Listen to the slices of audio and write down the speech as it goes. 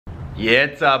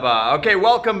It's up. Okay,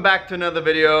 welcome back to another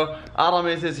video.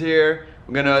 Johannes is here.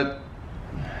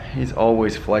 He's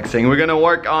always flexing. We're gonna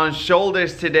work on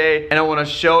shoulders today, and I wanna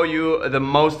show you the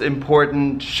most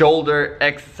important shoulder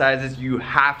exercises you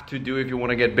have to do if you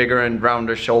wanna get bigger and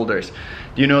rounder shoulders.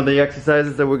 Do you know the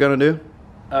exercises that we're gonna do?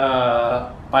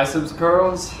 Biceps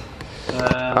curls.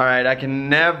 Alright, I can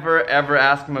never ever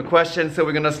ask him a question, so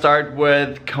we're gonna start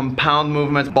with compound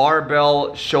movements.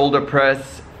 Barbell shoulder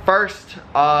press first.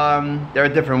 There are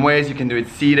different ways. You can do it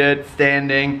seated,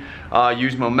 standing,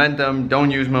 use momentum, don't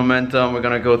use momentum. We're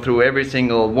gonna go through every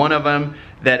single one of them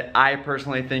that I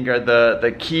personally think are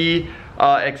the key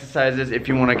exercises if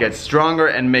you wanna get stronger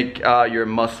and make your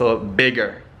muscle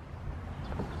bigger.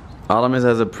 Johannes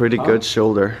has a pretty good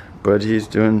shoulder, but he's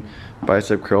doing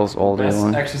bicep curls all day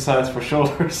long. Best exercise for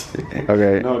shoulders.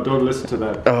 Okay. No, don't listen to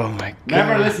that. Oh my god.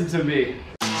 Never listen to me.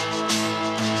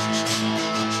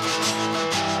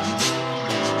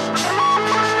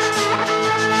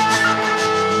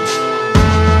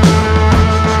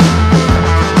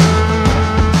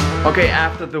 Okay,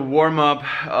 after the warm-up,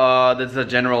 this is a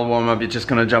general warm-up. You're just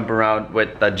gonna jump around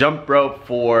with the jump rope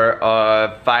for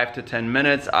 5 to 10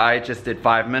 minutes. I just did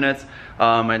 5 minutes.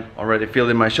 I already feel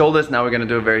it in my shoulders. Now we're gonna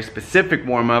do a very specific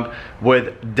warm-up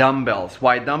with dumbbells.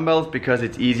 Why dumbbells? Because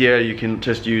it's easier. You can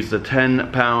just use the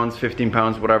 10 pounds, 15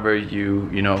 pounds, whatever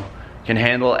you know can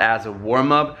handle as a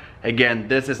warm-up. Again,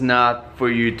 this is not for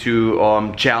you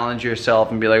to challenge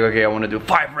yourself and be like, okay, I want to do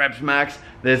 5 reps max.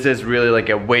 This is really like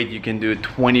a weight you can do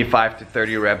 25 to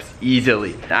 30 reps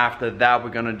easily. After that, we're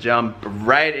gonna jump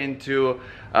right into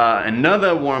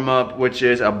another warm-up, which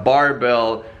is a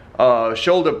barbell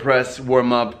shoulder press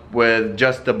warm-up with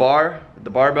just the bar.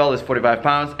 The barbell is 45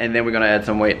 pounds, and then we're gonna add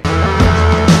some weight.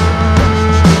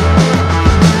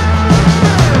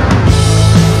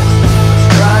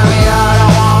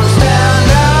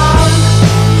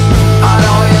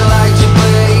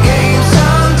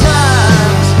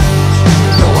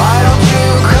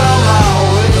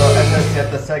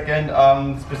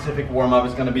 Specific warm-up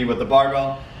is going to be with the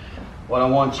barbell. What I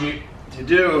want you to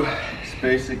do is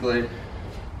basically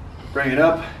bring it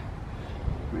up,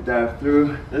 we dive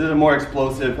through. This is a more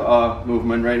explosive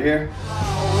movement right here.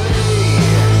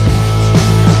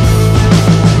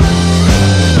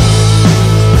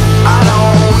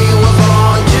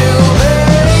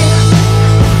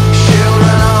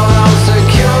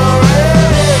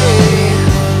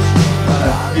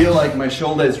 Like my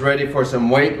shoulder is ready for some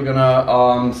weight. We're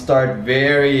gonna start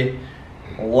very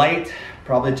light,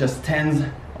 probably just 10s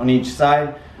on each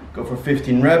side. Go for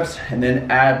 15 reps and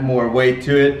then add more weight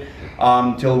to it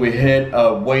until we hit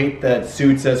a weight that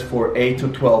suits us for 8 to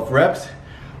 12 reps.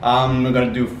 We're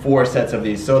gonna do 4 sets of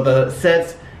these. So the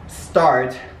sets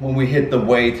start when we hit the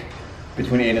weight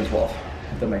between 8 and 12.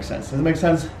 If that makes sense. Does it make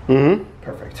sense? Mm-hmm.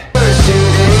 Perfect.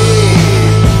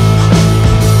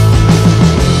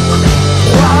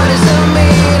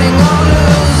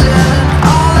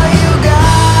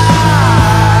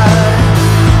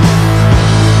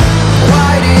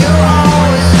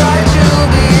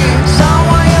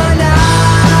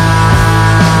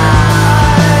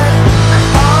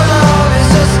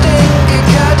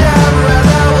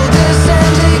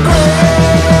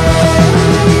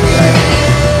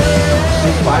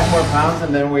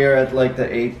 And then we are at like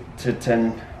the 8 to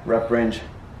 10 rep range.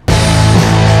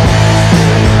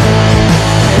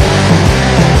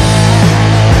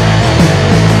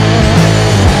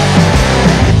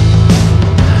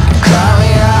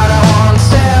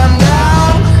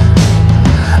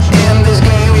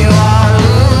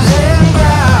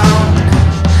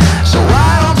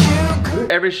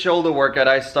 Every shoulder workout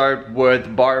I start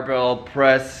with barbell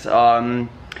press,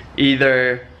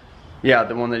 either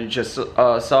the one that you just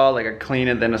saw, like a clean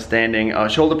and then a standing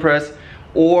shoulder press,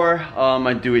 or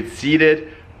I do it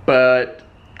seated, but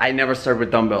I never start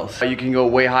with dumbbells. You can go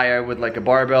way higher with like a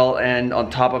barbell, and on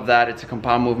top of that, it's a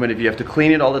compound movement if you have to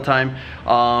clean it all the time.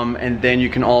 And then you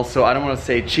can also, I don't want to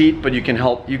say cheat, but you can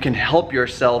help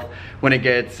yourself when it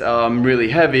gets really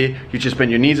heavy. You just bend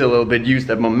your knees a little bit, use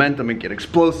that momentum and get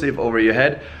explosive over your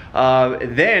head.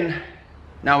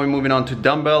 Now we're moving on to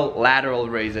dumbbell lateral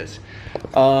raises.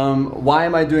 Why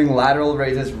am I doing lateral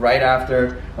raises right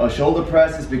after a shoulder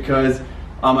press? Is because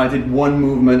I did one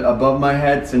movement above my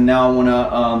head, so now I want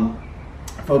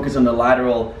to focus on the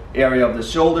lateral area of the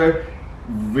shoulder,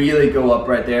 really go up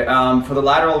right there. For the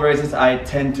lateral raises, I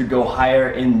tend to go higher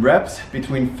in reps,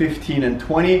 between 15 and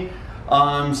 20.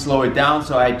 Slow it down,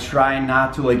 so I try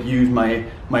not to like use my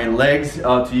legs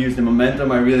to use the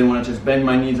momentum. I really want to just bend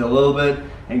my knees a little bit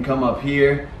and come up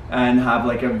here and have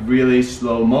like a really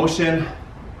slow motion,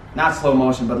 not slow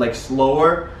motion, but like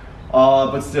slower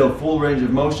but still full range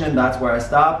of motion. That's where I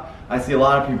stop. I see a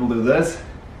lot of people do this.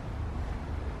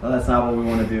 Well, that's not what we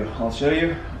want to do. I'll show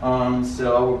you.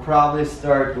 So we'll probably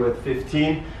start with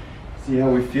 15. See how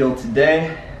we feel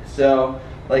today. So,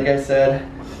 like I said,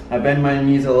 I bend my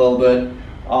knees a little bit,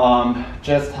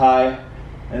 chest high,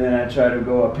 and then I try to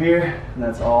go up here, and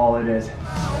that's all it is.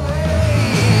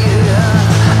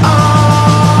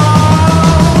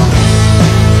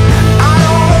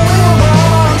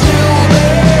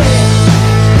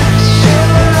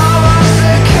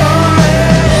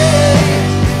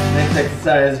 Next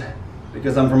exercise,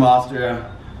 because I'm from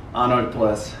Austria, Arnold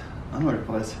press. Arnold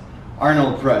press.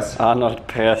 Arnold press. Arnold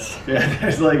press. Yeah,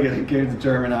 there's like a give the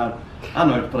German out.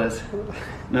 Arnold press.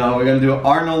 No, we're gonna do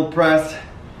Arnold press.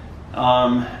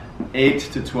 8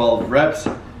 to 12 reps,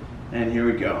 and here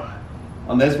we go.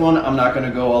 On this one, I'm not gonna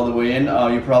go all the way in.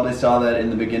 You probably saw that in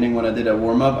the beginning when I did a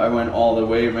warm-up. I went all the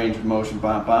way, range of motion,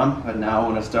 bam, bam. But now I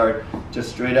wanna start just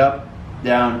straight up,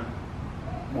 down,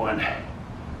 1.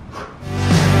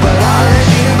 But I'll let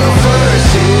you go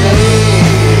first today.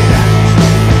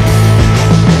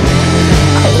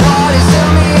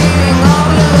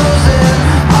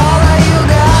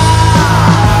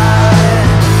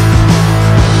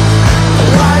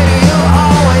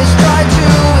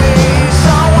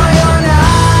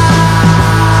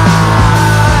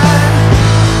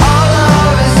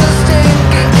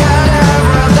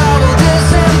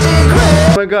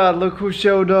 Oh my god, look who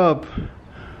showed up.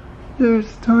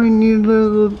 There's tiny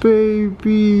little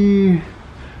baby.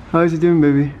 How's he doing,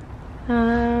 baby?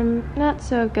 Not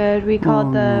so good. We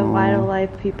called the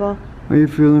wildlife people. Are you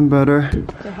feeling better?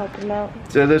 To help him out.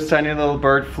 So this tiny little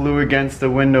bird flew against the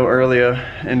window earlier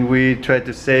and we tried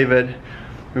to save it.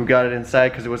 We got it inside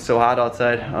because it was so hot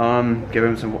outside. Give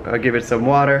it some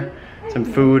water, some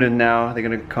food, and now they're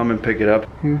gonna come and pick it up.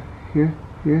 Here.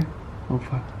 Oh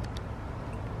fuck.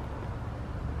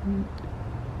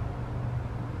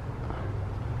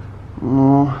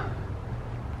 Oh,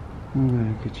 I'm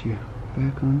gonna get you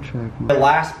back on track.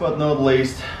 Last but not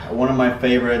least, one of my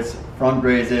favorites, front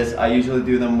raises. I usually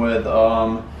do them with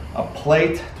a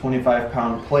plate,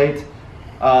 25-pound plate,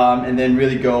 and then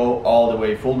really go all the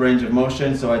way, full range of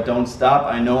motion, so I don't stop.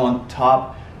 I know on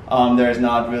top there's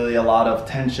not really a lot of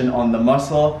tension on the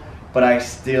muscle, but I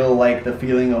still like the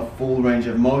feeling of full range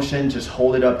of motion. Just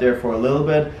hold it up there for a little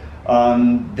bit.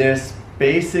 This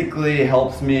basically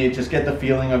helps me just get the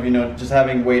feeling of, you know, just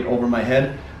having weight over my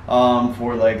head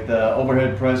for like the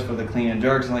overhead press, for the clean and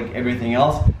jerks, and like everything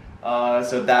else.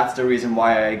 So that's the reason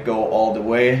why I go all the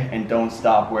way and don't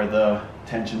stop where the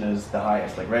tension is the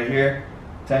highest. Like right here,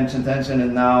 tension,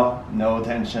 and now no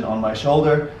tension on my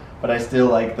shoulder, but I still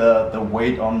like the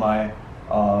weight on my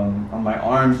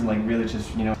arms, and like really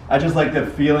just, you know, I just like the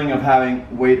feeling of having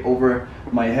weight over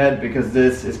my head, because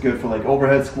this is good for like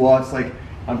overhead squats. Like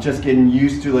I'm just getting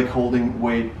used to like holding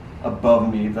weight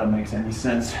above me, if that makes any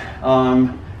sense.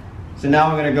 So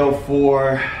now we're gonna go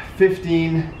for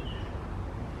 15.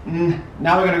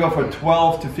 Now we're gonna go for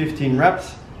 12 to 15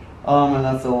 reps, and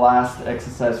that's the last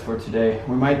exercise for today.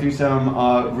 We might do some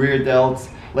rear delts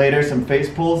later, some face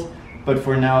pulls, but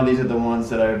for now these are the ones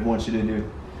that I want you to do.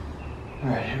 All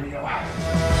right, here we go.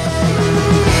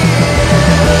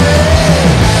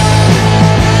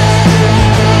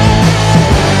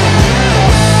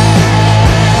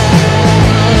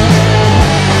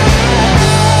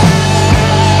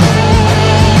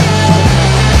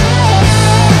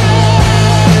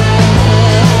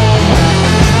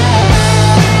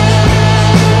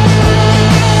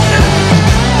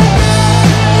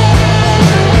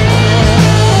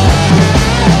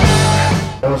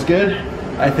 Good.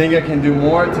 I think I can do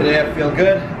more. Today I feel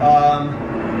good.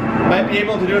 Might be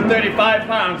able to do 35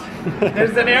 pounds.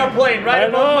 There's an airplane right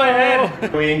above my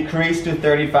head. We increased to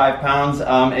 35 pounds.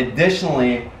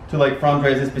 Additionally to like front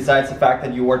raises, besides the fact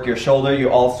that you work your shoulder, you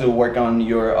also work on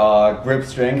your grip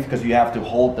strength, because you have to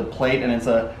hold the plate, and it's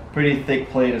a pretty thick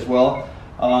plate as well.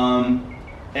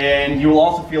 And you will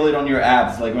also feel it on your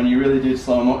abs. Like when you really do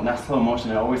not slow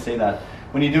motion, I always say that.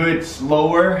 When you do it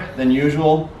slower than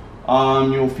usual,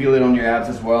 you'll feel it on your abs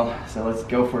as well. So let's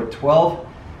go for 12.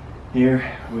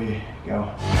 Here we go.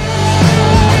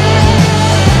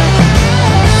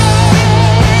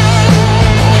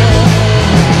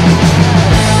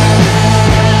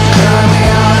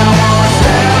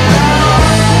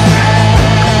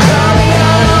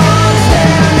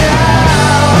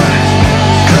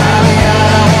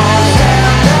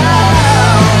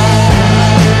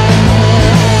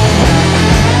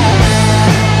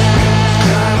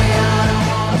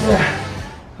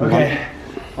 Okay,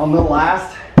 on the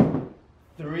last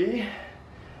 3,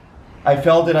 I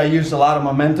felt that I used a lot of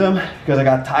momentum because I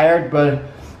got tired, but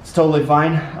it's totally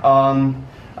fine.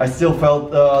 I still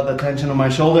felt the tension on my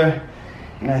shoulder,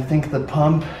 and I think the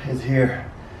pump is here.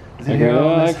 Is it here?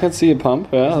 Yeah, I can see a pump.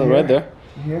 Yeah, right there.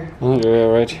 Here? Oh, yeah,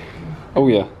 right. Oh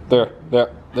yeah, there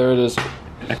it is.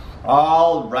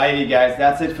 Alrighty guys,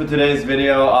 that's it for today's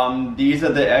video. These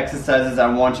are the exercises I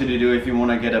want you to do if you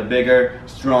want to get a bigger,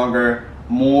 stronger,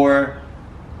 more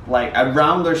like a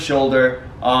rounder shoulder.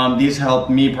 These help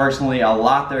me personally a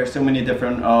lot. There are so many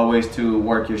different ways to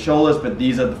work your shoulders, but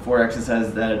these are the 4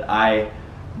 exercises that I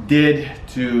did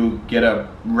to get a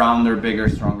rounder, bigger,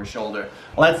 stronger shoulder.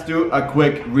 Let's do a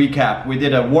quick recap. We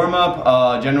did a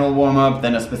warm-up, general warm-up,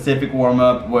 then a specific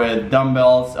warm-up with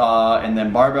dumbbells and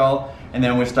then barbell, and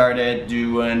then we started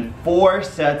doing 4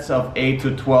 sets of 8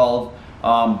 to 12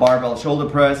 barbell shoulder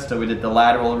press. So we did the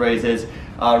lateral raises.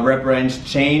 Rep range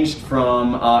changed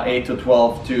from 8 to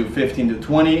 12 to 15 to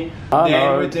 20.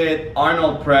 Then we did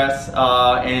Arnold press,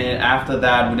 and after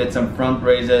that we did some front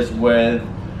raises with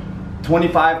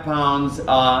 25 pounds,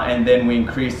 and then we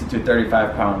increased it to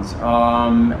 35 pounds.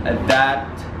 That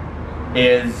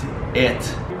is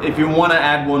it. If you want to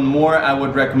add one more, I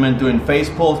would recommend doing face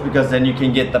pulls, because then you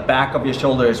can get the back of your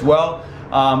shoulder as well.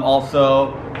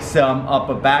 Also some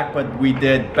upper back, but we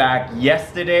did back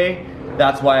yesterday.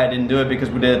 That's why I didn't do it, because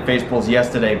we did face pulls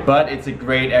yesterday, but it's a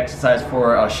great exercise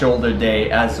for a shoulder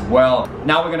day as well.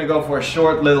 Now we're gonna go for a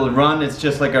short little run. It's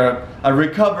just like a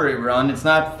recovery run. It's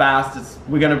not fast.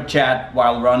 We're gonna chat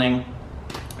while running,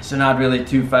 so not really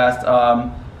too fast.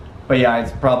 But yeah,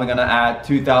 it's probably gonna add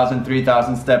 2,000,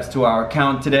 3,000 steps to our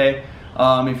count today.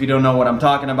 If you don't know what I'm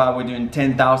talking about, we're doing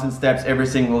 10,000 steps every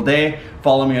single day.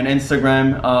 Follow me on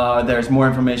Instagram. There's more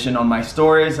information on my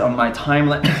stories, on my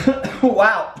timeline.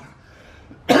 Wow.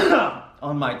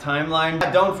 On my timeline.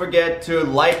 Don't forget to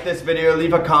like this video,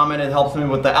 leave a comment. It helps me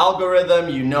with the algorithm.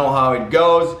 You know how it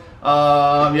goes.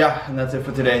 Yeah, and that's it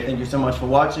for today. Thank you so much for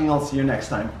watching. I'll see you next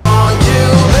time.